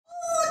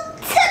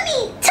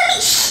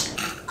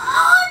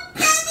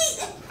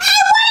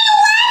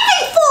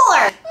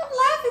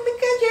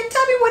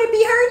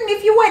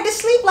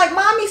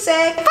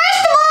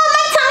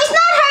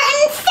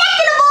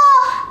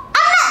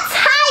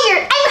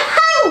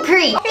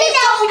hungry. Okay, you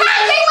know,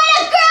 hungry when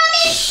a girl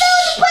needs food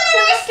to put in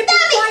her stomach.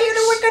 Be quiet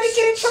or we're gonna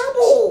get in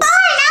trouble.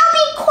 Fine, I'll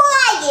be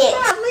quiet.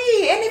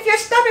 Golly, and if your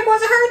stomach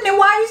wasn't hurting, then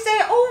why are you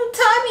saying, oh,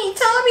 tummy,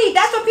 tummy?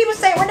 That's what people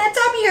say when their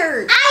tummy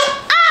hurts.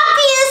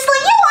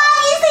 You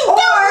obviously don't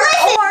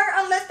listen. Or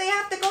unless they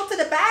have to go to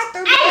the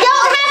bathroom. I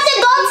don't have to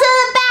go to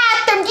the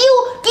bathroom. Do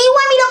you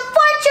want me to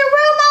fart your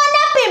room on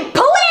up and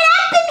pull it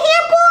up in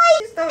here, boy?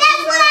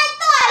 That's what I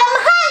thought. I'm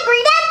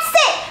hungry. That's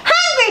it.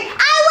 Hungry.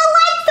 I would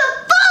like some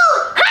food.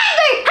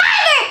 Hungry.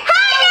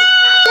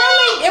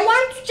 Darling, and why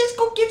don't you just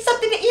go get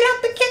something to eat out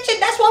the kitchen?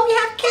 That's why we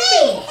have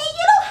kitchen. Hey,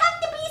 you don't have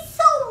to be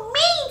so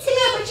mean to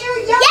me. But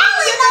you're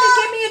yelling. You're gonna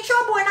get me in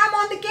trouble, and I'm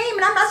on the game,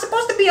 and I'm not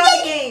supposed to be on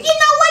the game. You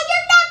know what?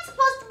 You're not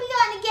supposed to be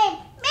on the game.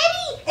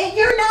 Maybe. And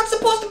you're not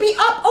supposed to be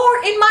up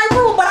or in my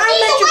room, but I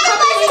let you come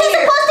in You're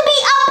here. supposed to be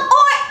up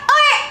or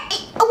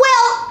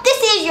well,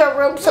 this is your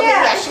room, so maybe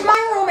I it's should. my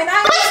room, and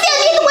But still,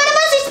 neither one of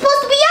us is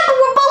supposed to be up, and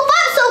we're both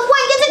up. So if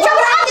one gets in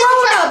trouble, I'm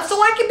grown up, so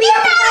I can be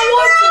up if I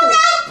want to.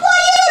 Boy,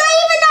 you don't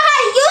even know how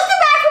to use the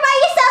bathroom by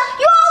yourself.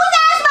 You always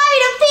ask mommy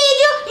to feed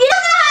you. You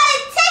don't know how to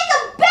take a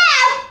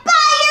bath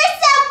by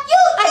yourself.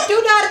 I do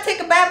know how to take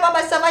a bath by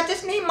myself. I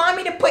just need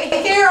mommy to put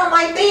hair on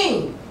my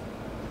thing.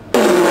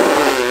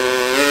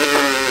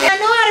 And I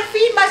know how to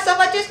feed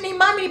myself. I just need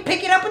mommy to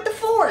pick it up with the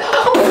fork.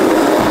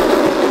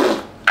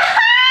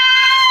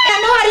 I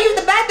know how to use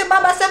the bathroom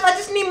by myself. I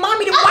just need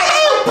mommy to wipe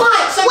my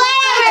butt. So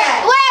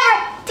Whatever.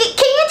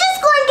 Can you just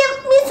go and get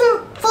me some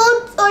food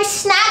or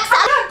snacks?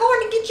 I'm not going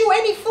to get you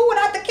any food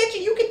out the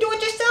kitchen. You can do it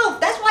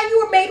yourself. That's why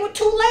you were made with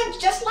 2 legs,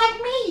 just like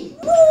me.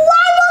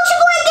 Why won't you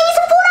go and give me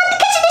some food out the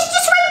kitchen? It's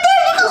just right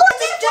there. You can go.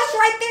 It's just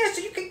right there, so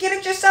you can get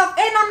it yourself.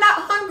 And I'm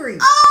not hungry.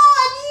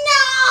 Oh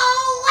no!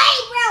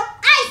 Wait, bro.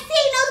 I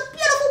seen those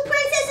beautiful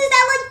princesses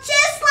that look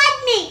just like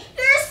me.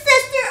 Your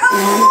sister.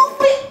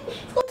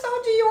 Who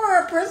told you you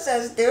were a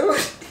princess, dude?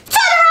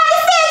 Turn around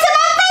and say it to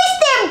my face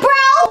then, bro.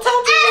 Who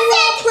told you you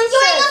were a princess?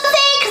 You ain't gonna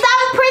say it because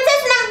I'm a princess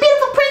and I'm a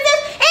beautiful princess.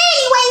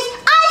 Anyways,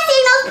 I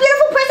seen those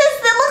beautiful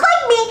princesses that look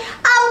like me.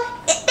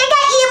 They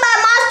got eaten by a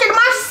monster. The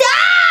monster said,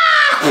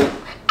 ah!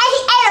 And he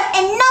ate them.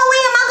 And no way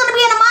am I gonna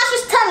be in a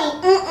monster's tummy.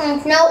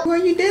 No. Well,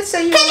 you did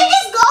say you. Can you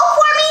just go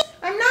for me?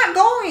 I'm not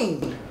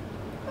going.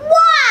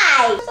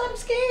 Why? Because I'm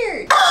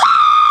scared.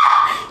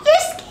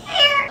 You're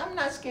scared. I'm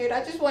not scared.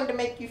 I just wanted to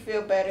make you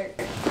feel better.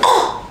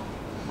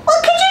 Well,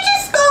 could you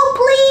just go,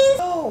 please?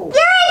 No.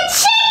 You're a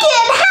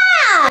chicken,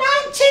 huh? I'm not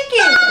a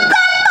chicken.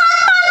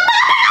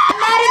 I'm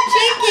not a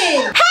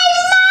chicken. Hey,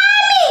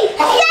 mommy!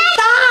 Hey,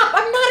 stop.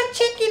 I'm not a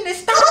chicken.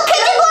 Stop. Well, could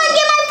you go and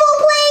get my food,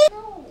 please?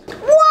 No.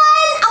 1,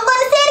 I'm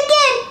gonna say it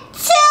again.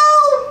 2,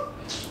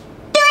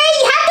 3,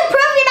 you have to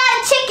prove you're not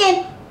a chicken.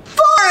 4.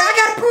 I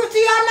gotta prove to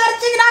you I'm not a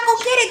chicken. I'll go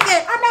get it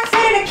then. I'm not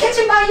sitting in the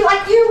kitchen by you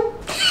like you.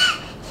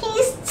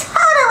 He's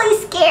totally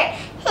scared.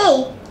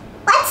 Hey,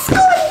 let's go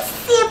and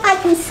see if I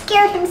can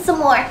scare him some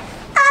more.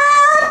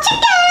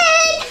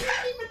 Chicken! She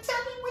didn't even tell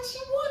me what she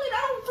wanted.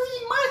 I don't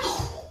really mind.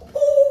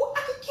 Oh, I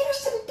could get her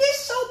some dish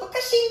soap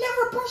because she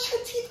never brushed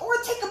her teeth or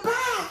take a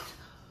bath.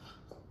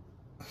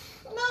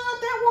 No,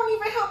 that won't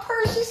even help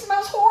her. She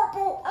smells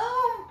horrible. I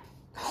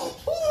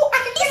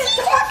could get her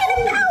dog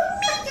food.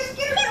 Just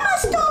get her dog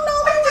food. don't know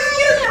I can just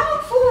get her dog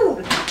food.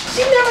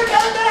 She never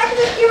does that. I can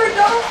just give her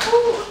dog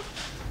food.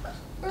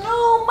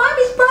 No,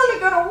 mommy's probably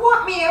gonna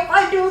want me if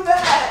I do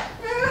that.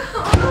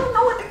 I don't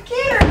know what to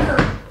get her.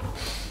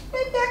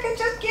 Maybe I could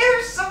just get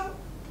her some,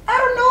 I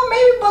don't know,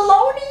 maybe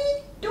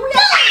bologna? Do we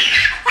have...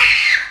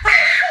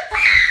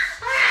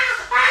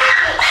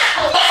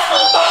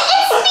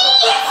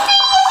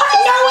 I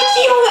know it's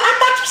you. I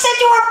thought you said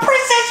you were a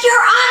princess.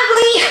 You're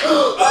ugly.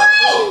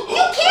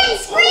 You can't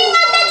scream.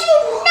 I bet you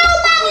know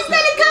mommy's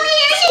gonna come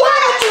here. Why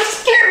would you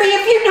scare me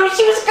if you knew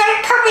she was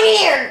gonna come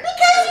here?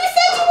 Because you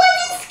said you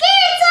wasn't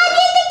scared, so I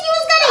didn't think you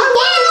was gonna I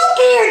wasn't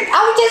scared. I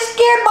was just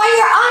scared by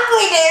your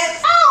ugliness.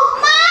 Oh,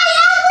 my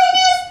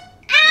ugliness?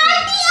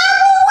 I'm the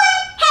ugly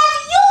one?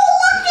 Have you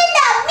looked in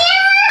the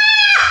mirror?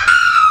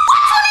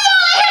 What's one of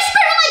y'all out here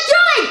screaming like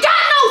y'all ain't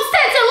got no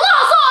sense and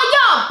lost all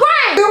y'all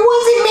brains? It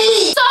wasn't me.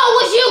 So it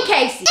was you,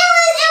 Casey. It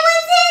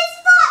was his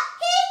fault.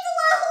 He's the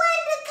one who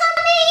had to come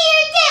in here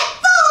and get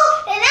food,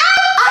 and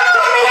I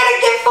came in here to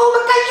get food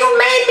because you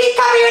made me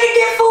come here to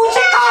get food.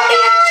 She called me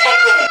a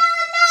chicken.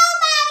 No,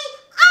 mommy.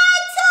 I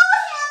told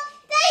him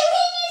that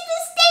he needs to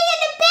stay in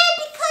the bed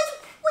because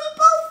we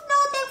both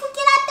know that if we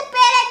get out the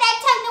bed at that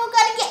time, then we're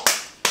gonna get.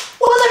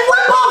 Well, if we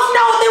both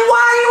know, then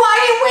why are you out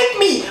here with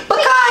me?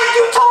 Because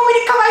you told me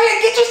to come out here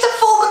and get you some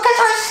food because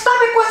her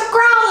stomach was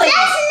growling.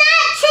 That's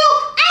not true.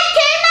 I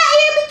came out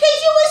here because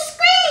you were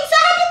screaming, so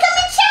I had to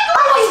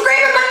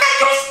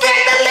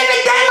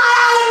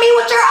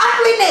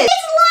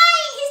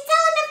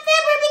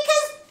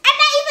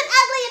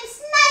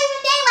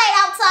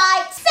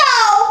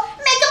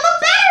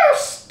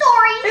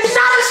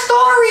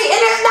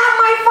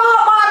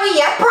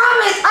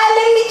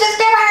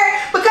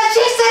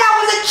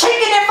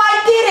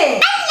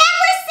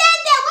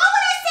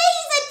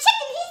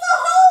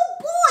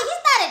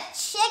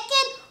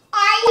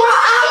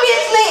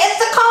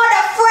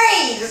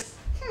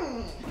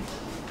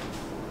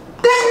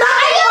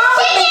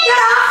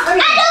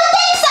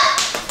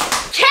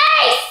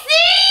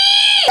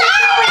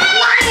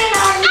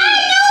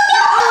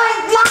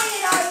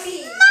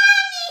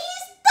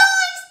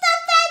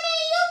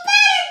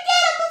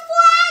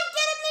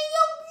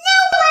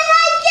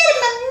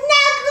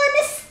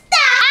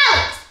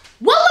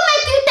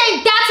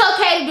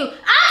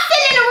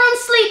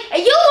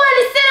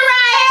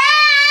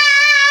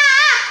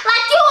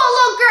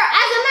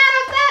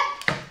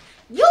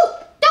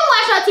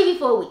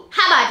a week.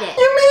 How about that?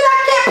 You mean I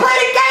can't play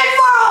the game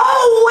for a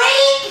whole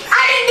week?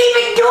 I didn't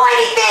even do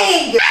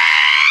anything.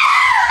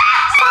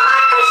 So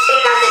how come she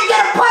doesn't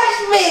get a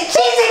punishment?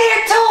 She's in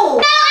here too.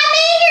 No, I'm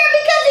in here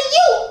because of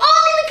you.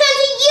 Only because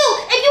of you.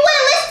 If you would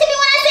have listened to me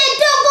when I said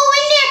don't go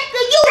in there,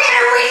 then you. That's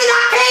the reason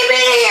I came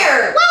in here.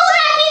 Why would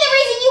I be the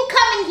reason you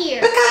come in here?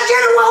 Because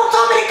you're the one who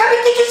told me to come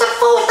and get you some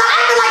food. Stop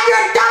acting like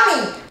you're a dummy.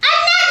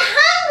 I'm not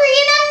hungry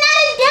and I'm not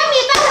a dummy.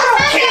 If I was don't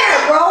hungry, care,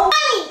 bro.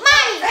 Mommy.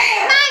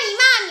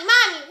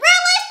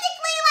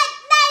 Realistically, like,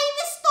 not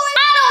even story.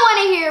 I don't want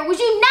to hear it. Was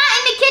you not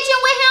in the kitchen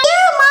with him?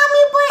 Yeah,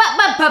 mommy,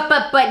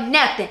 But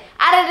nothing.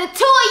 Out of the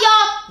two of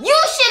y'all, you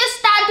should have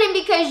stopped him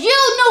because you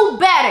knew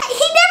better.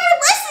 He never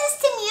listens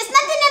to me. It's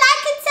nothing that I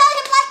could tell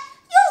him. Like,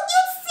 you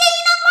seen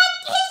him like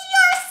he's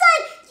your son.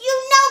 You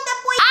know that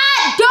boy. I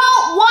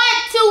don't want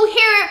to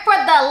hear it for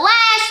the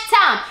last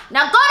time.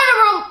 Now go to the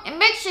room and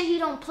make sure he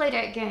don't play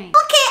that game.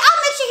 Okay, I'll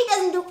make sure he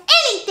doesn't do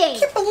anything. I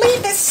can't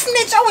believe this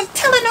snitch always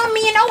telling on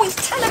me and always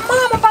telling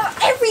mom about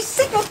every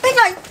single thing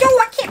I do.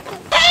 I can't.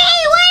 Hey,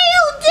 what are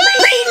you doing?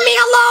 Leave me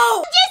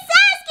alone. Just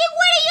asking,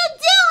 what are you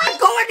doing? I'm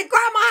going to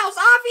grandma's house,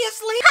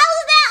 obviously. How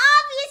is that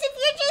obvious if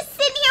you're just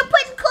sitting here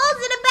putting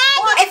clothes in a bag?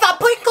 Well, if I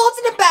put clothes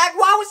in the bag,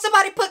 why would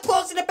somebody put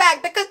clothes in the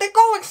bag? Because they're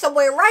going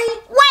somewhere, right?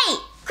 Wait,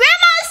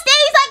 grandma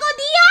stays like on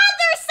the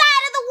other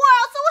side of the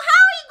world, so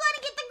how are you going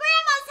to get to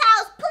grandma's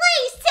house?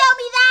 Please tell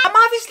me that. I'm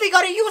obviously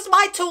going to use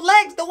my two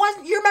legs. The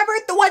ones, you remember?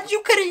 The ones you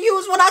could have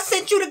used when I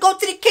sent you to go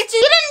to the kitchen?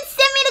 You didn't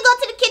send me to go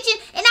to the kitchen,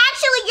 and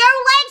actually your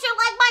legs are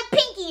like my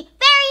pinky.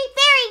 Very,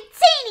 very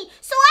teeny.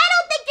 So I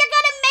don't think you're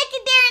going to make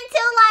it there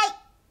until like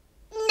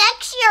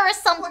next year or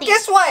something. Well,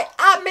 guess what?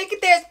 I'll make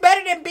it there. It's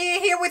better than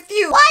being here with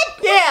you. What?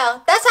 Yeah,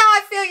 that's how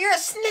I feel. You're a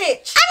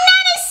snitch. I'm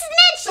not a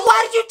snitch. So why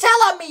did you tell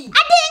on me?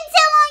 I didn't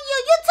tell on you.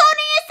 You told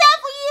on yourself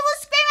when you was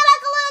screaming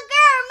like a little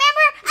girl,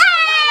 remember?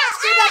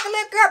 You're like a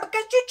little girl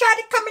because you tried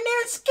to come in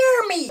there and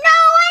scare me. No,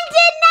 I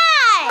did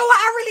not. No,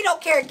 I really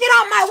don't care. Get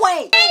out my way.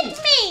 Hate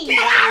me.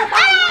 Get out of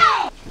my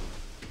way.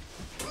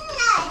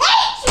 I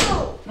hate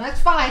you. That's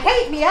fine.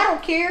 Hate me. I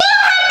don't care. You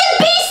don't have to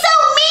be so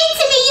mean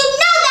to me. You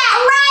know that,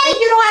 right? And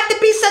you don't have to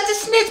be such a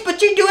snitch, but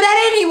you do that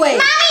anyway.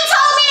 Mommy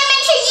told me to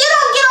make sure you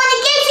don't get on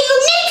the game, so you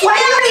need to Well,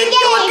 get you on the didn't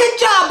game. do a good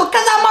job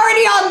because I'm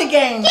already on the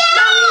game. Get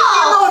off.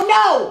 Oh,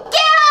 no.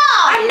 Get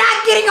off. I'm not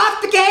getting off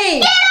the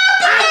game. Get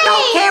off the game. I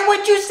don't care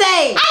what you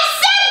say. I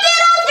said get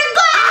off. You're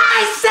going.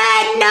 I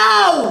said no.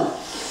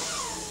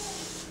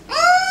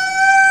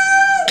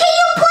 Can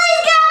you please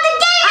get off the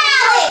game,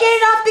 Alex? Get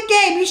off the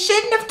game. You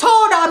shouldn't have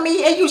told on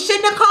me, and you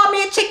shouldn't have called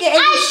me a chicken, and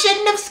you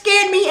shouldn't have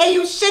scared me, and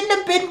you shouldn't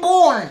have been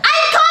born. I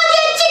called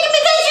you a chicken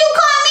because you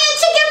called me a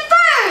chicken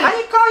first. I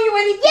didn't call you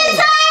anything. Yes,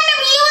 I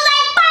remember. You was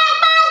like, bang,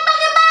 bang,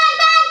 bang, bang,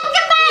 bang,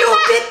 bang, bang. You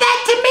did that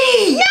to me.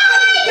 No, I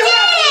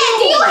didn't.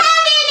 Do you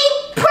have any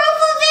proof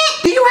of it?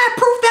 Do you have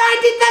proof that I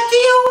did that to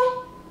you?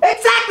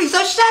 Exactly, so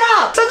shut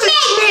up. Such a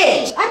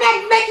snitch. I'm not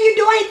making you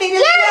do anything.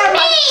 You're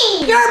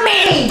mean. You're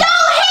mean.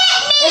 Don't hit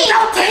me. And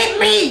don't hit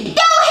me.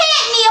 Don't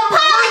hit me.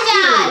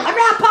 Apologize. I'm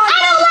not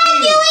apologizing. I don't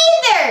like you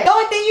either. The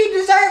only thing you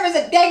deserve is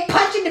a dang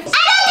punch in the face.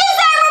 I don't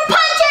deserve a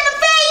punch in the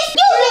face.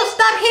 You don't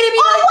stop hitting me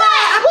Or like what?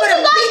 that. I'm What you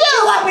gonna gonna beat do?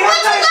 you up. What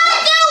you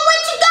gonna do? What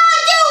you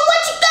gonna do?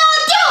 What you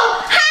gonna do?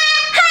 Ha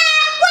ha.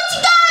 What you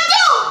gonna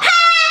do? Ha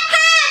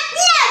ha.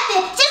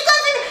 Nothing. Just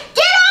gonna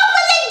get off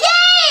of the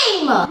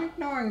game. I'm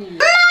ignoring you.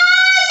 Mommy.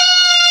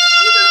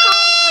 You can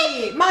call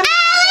me. Mommy.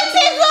 Alex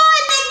is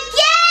on the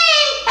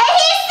game, and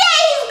he said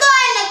he's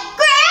going to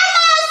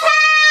grandma's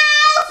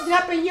house.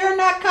 Yeah, but you're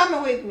not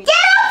coming with me.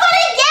 Get off of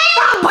the game.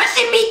 Stop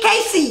pushing me,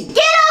 Casey.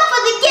 Get off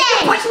of the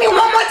game. Push me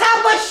one more time.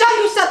 I'm gonna show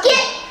you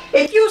something.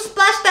 If you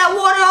splash that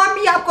water on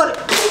me, I'm gonna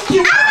beat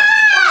you.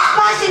 Don't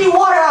splash any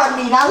water on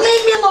me. Now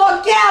leave me alone.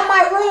 Get out of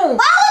my room.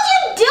 Why would